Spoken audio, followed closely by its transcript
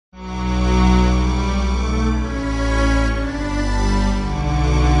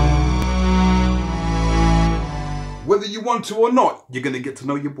want to or not, you're going to get to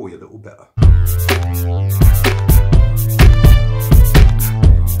know your boy a little better.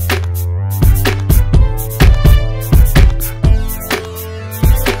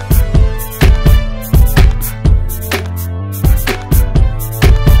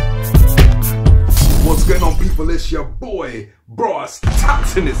 What's going on, people? It's your boy, Brass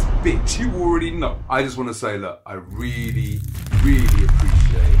Tax in this bitch. You already know. I just want to say, look, I really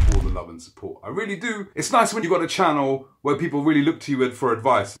appreciate all the love and support. I really do. It's nice when you got a channel where people really look to you for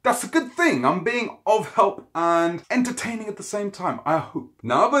advice. That's a good thing. I'm being of help and entertaining at the same time, I hope.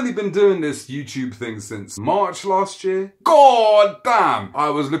 Now, I've only been doing this YouTube thing since March last year. God damn! I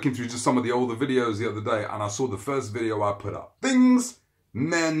was looking through just some of the older videos the other day and I saw the first video I put up. Things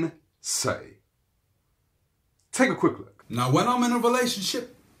men say. Take a quick look. Now, when I'm in a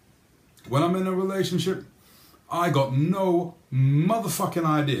relationship, I got no motherfucking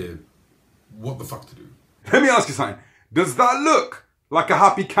idea what the fuck to do. Let me ask you something. Does that look like a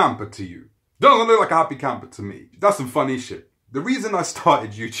happy camper to you? Doesn't look like a happy camper to me. That's some funny shit. The reason I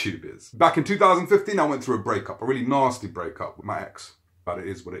started YouTube is, back in 2015, I went through a breakup, a really nasty breakup with my ex. But it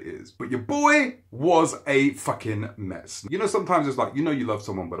is what it is. But your boy was a fucking mess. You know, sometimes it's like, you know you love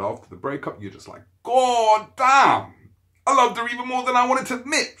someone, but after the breakup, you're just like, God damn, I loved her even more than I wanted to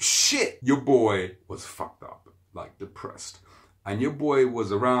admit. Shit. Your boy was fucked up, like depressed. And your boy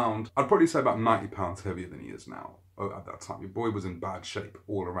was around, I'd probably say about 90 pounds heavier than he is now. At that time, your boy was in bad shape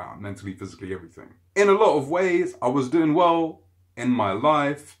all around, mentally, physically, everything. In a lot of ways, I was doing well in my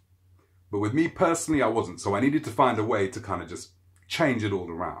life, but with me personally, I wasn't. So I needed to find a way to kind of just change it all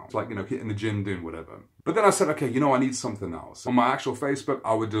around. Like, you know, hitting the gym, doing whatever. But then I said, okay, you know, I need something else. On my actual Facebook,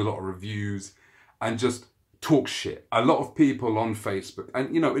 I would do a lot of reviews and just talk shit. A lot of people on Facebook,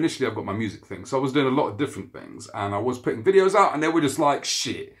 and you know, initially I've got my music thing, so I was doing a lot of different things and I was putting videos out and they were just like,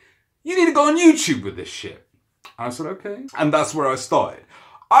 shit, you need to go on YouTube with this shit. And I said, okay. And that's where I started.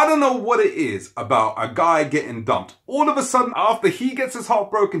 I don't know what it is about a guy getting dumped. All of a sudden, after he gets his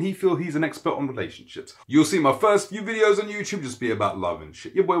heart broken, he feels he's an expert on relationships. You'll see my first few videos on YouTube just be about love and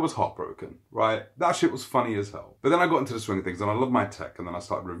shit. Your boy was heartbroken, right? That shit was funny as hell. But then I got into the swing of things and I love my tech and then I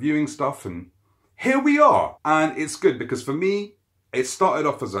started reviewing stuff and here we are. And it's good because for me, it started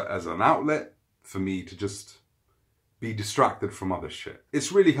off as an outlet for me to just be distracted from other shit.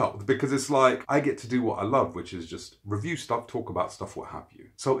 It's really helped because it's like I get to do what I love, which is just review stuff, talk about stuff, what have you.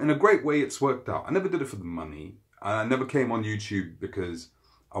 So in a great way, it's worked out. I never did it for the money. I never came on YouTube because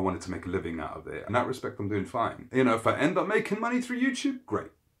I wanted to make a living out of it. In that respect, I'm doing fine. You know, if I end up making money through YouTube,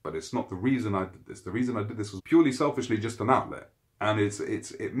 great. But it's not the reason I did this. The reason I did this was purely selfishly just an outlet. And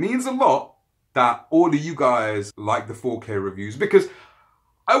it means a lot that all of you guys like the 4K reviews because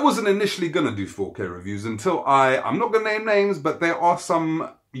I wasn't initially gonna do 4K reviews until I'm not gonna name names, but there are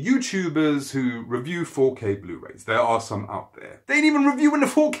some YouTubers who review 4K Blu-rays. There are some out there. They ain't even reviewing the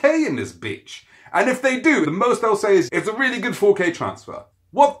 4K in this bitch. And if they do, the most they'll say is, it's a really good 4K transfer.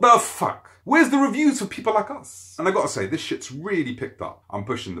 What the fuck? Where's the reviews for people like us? And I gotta say, this shit's really picked up. I'm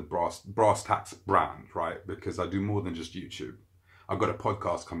pushing the Brass Tax brand, right? Because I do more than just YouTube. I've got a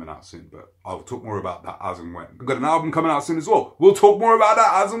podcast coming out soon, but I'll talk more about that as and when. I've got an album coming out soon as well. We'll talk more about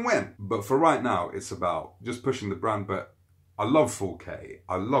that as and when. But for right now, it's about just pushing the brand. But I love 4K,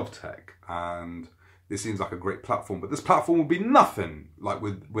 I love tech, and this seems like a great platform. But this platform would be nothing like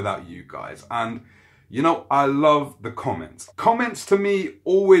without you guys. And you know, I love the comments. Comments to me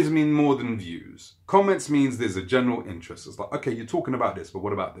always mean more than views. Comments means there's a general interest. It's like, okay, you're talking about this, but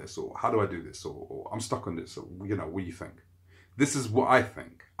what about this? Or how do I do this? Or I'm stuck on this. Or, you know, what do you think? This is what I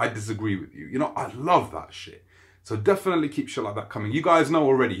think. I disagree with you. You know, I love that shit. So definitely keep shit like that coming. You guys know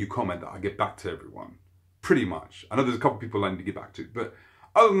already, you comment that I get back to everyone. Pretty much. I know there's a couple people I need to get back to, but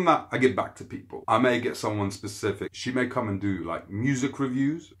other than that, I get back to people. I may get someone specific. She may come and do like music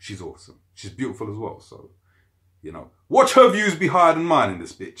reviews. She's awesome. She's beautiful as well. So, you know, watch her views be higher than mine in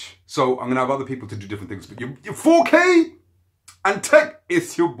this bitch. So I'm going to have other people to do different things. But your 4K and tech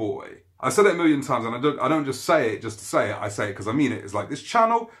is your boy. I said it a million times and I don't just say it just to say it. I say it because I mean it. It's like this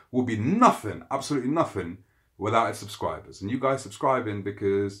channel will be nothing, absolutely nothing without its subscribers. And you guys subscribing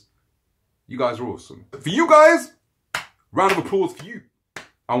because you guys are awesome. For you guys, round of applause for you.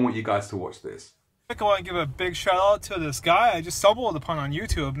 I want you guys to watch this. I want to give a big shout out to this guy I just stumbled upon on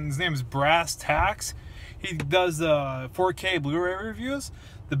YouTube. And his name is Brass Tax. He does 4K Blu-ray reviews.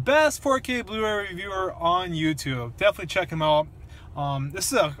 The best 4K Blu-ray reviewer on YouTube. Definitely check him out.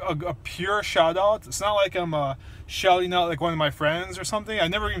 This is a pure shout out. It's not like I'm shouting out like one of my friends or something. I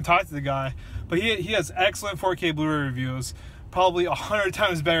never even talked to the guy, but he has excellent 4K Blu-ray reviews. Probably 100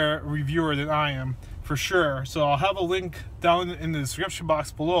 times better reviewer than I am, for sure. So I'll have a link down in the description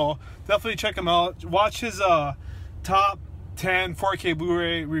box below. Definitely check him out. Watch his top 10 4K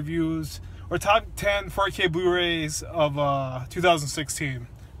Blu-ray reviews, or top 10 4K Blu-rays of 2016.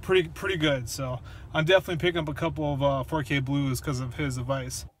 Pretty good. So I'm definitely picking up a couple of 4K Blues because of his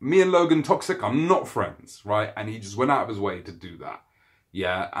advice. Me and Logan Toxic, I'm not friends, right? And he just went out of his way to do that.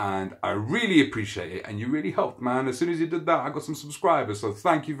 Yeah, and I really appreciate it, and you really helped, man. As soon as you did that, I got some subscribers, so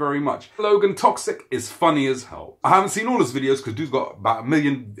thank you very much. Logan Toxic is funny as hell. I haven't seen all his videos because dude's got about 1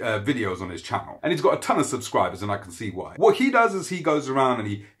 million videos on his channel, and he's got a ton of subscribers, and I can see why. What he does is he goes around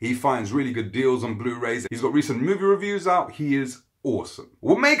and he finds really good deals on Blu-rays. He's got recent movie reviews out. He is awesome.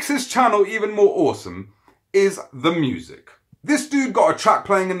 What makes his channel even more awesome is the music. This dude got a track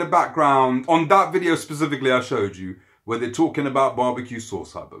playing in the background on that video specifically I showed you, where they're talking about barbecue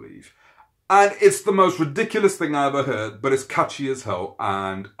sauce, I believe. And it's the most ridiculous thing I ever heard, but it's catchy as hell,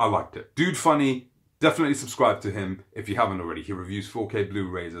 and I liked it. Dude funny, definitely subscribe to him if you haven't already. He reviews 4K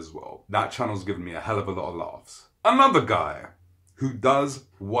Blu-rays as well. That channel's given me a hell of a lot of laughs. Another guy who does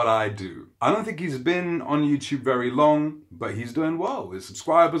what I do. I don't think he's been on YouTube very long, but he's doing well. His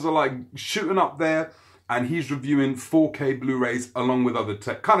subscribers are like shooting up there, and he's reviewing 4K Blu-rays along with other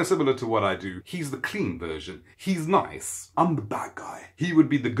tech, kind of similar to what I do. He's the clean version. He's nice. I'm the bad guy. He would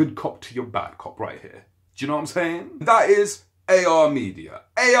be the good cop to your bad cop right here. Do you know what I'm saying? That is AR Media.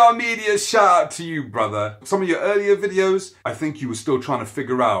 AR Media, shout out to you, brother. Some of your earlier videos, I think you were still trying to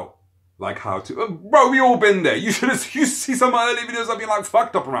figure out like how to, bro, we all been there. You see some of my early videos I've been like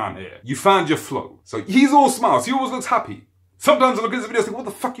fucked up around here. You found your flow. So he's all smiles. He always looks happy. Sometimes I look at his videos and think, what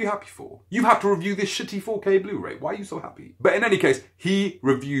the fuck are you happy for? You have to review this shitty 4K Blu-ray. Why are you so happy? But in any case, he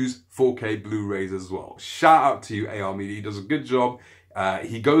reviews 4K Blu-rays as well. Shout out to you, AR Media. He does a good job.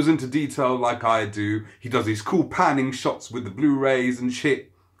 He goes into detail like I do. He does these cool panning shots with the Blu-rays and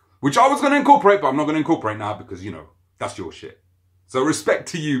shit, which I was going to incorporate, but I'm not going to incorporate now because, you know, that's your shit. So respect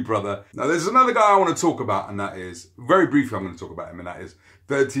to you, brother. Now, there's another guy I want to talk about, and that is, very briefly I'm going to talk about him, and that is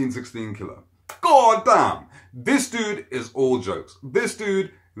 1316 Killer. God damn. This dude is all jokes. This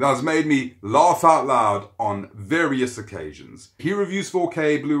dude has made me laugh out loud on various occasions. He reviews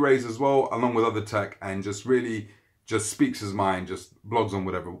 4K Blu-rays as well, along with other tech, and just really just speaks his mind, just blogs on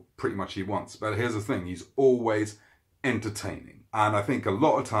whatever pretty much he wants. But here's the thing, he's always entertaining. And I think a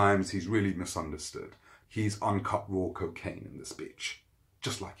lot of times he's really misunderstood. He's uncut raw cocaine in this bitch.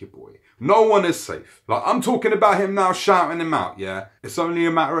 Just like your boy. No one is safe. Like, I'm talking about him now, shouting him out, yeah? It's only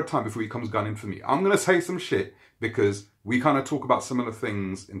a matter of time before he comes gunning for me. I'm going to say some shit because we kind of talk about similar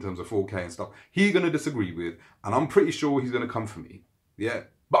things in terms of 4K and stuff. He's going to disagree with, and I'm pretty sure he's going to come for me, yeah?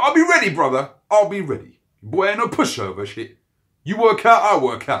 But I'll be ready, brother. I'll be ready. Boy, ain't no pushover shit. You work out, I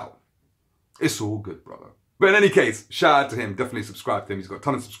work out. It's all good, brother. But in any case, shout out to him. Definitely subscribe to him. He's got a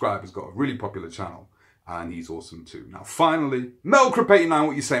ton of subscribers. Got a really popular channel. And he's awesome too. Now finally, Melcrip89,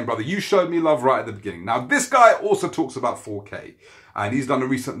 what you saying, brother? You showed me love right at the beginning. Now this guy also talks about 4K. And he's done a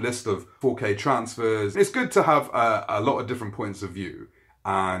recent list of 4K transfers. It's good to have a lot of different points of view.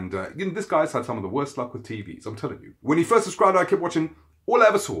 And you know, this guy's had some of the worst luck with TVs, I'm telling you. When he first subscribed, I kept watching. All I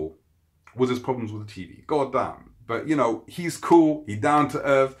ever saw was his problems with the TV. God damn. But, you know, he's cool. He's down to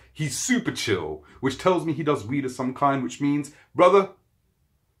earth. He's super chill. Which tells me he does weed of some kind. Which means, brother,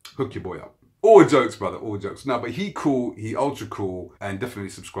 hook your boy up. All jokes, brother, all jokes. No, but he cool, he ultra cool, and definitely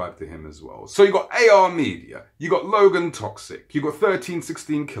subscribe to him as well. So you got AR Media, you got Logan Toxic, you got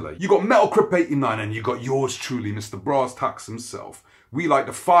 1316 Killer, you got Melcrip89, and you got yours truly, Mr. Brass Tacks himself. We like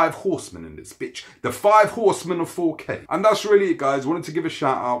the 5 horsemen in this bitch. The 5 horsemen of 4K. And that's really it, guys. Wanted to give a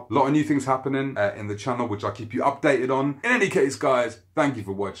shout out. A lot of new things happening in the channel, which I'll keep you updated on. In any case, guys, thank you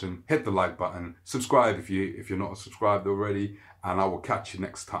for watching. Hit the like button. Subscribe if you're not subscribed already. And I will catch you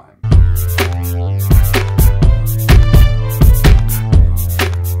next time.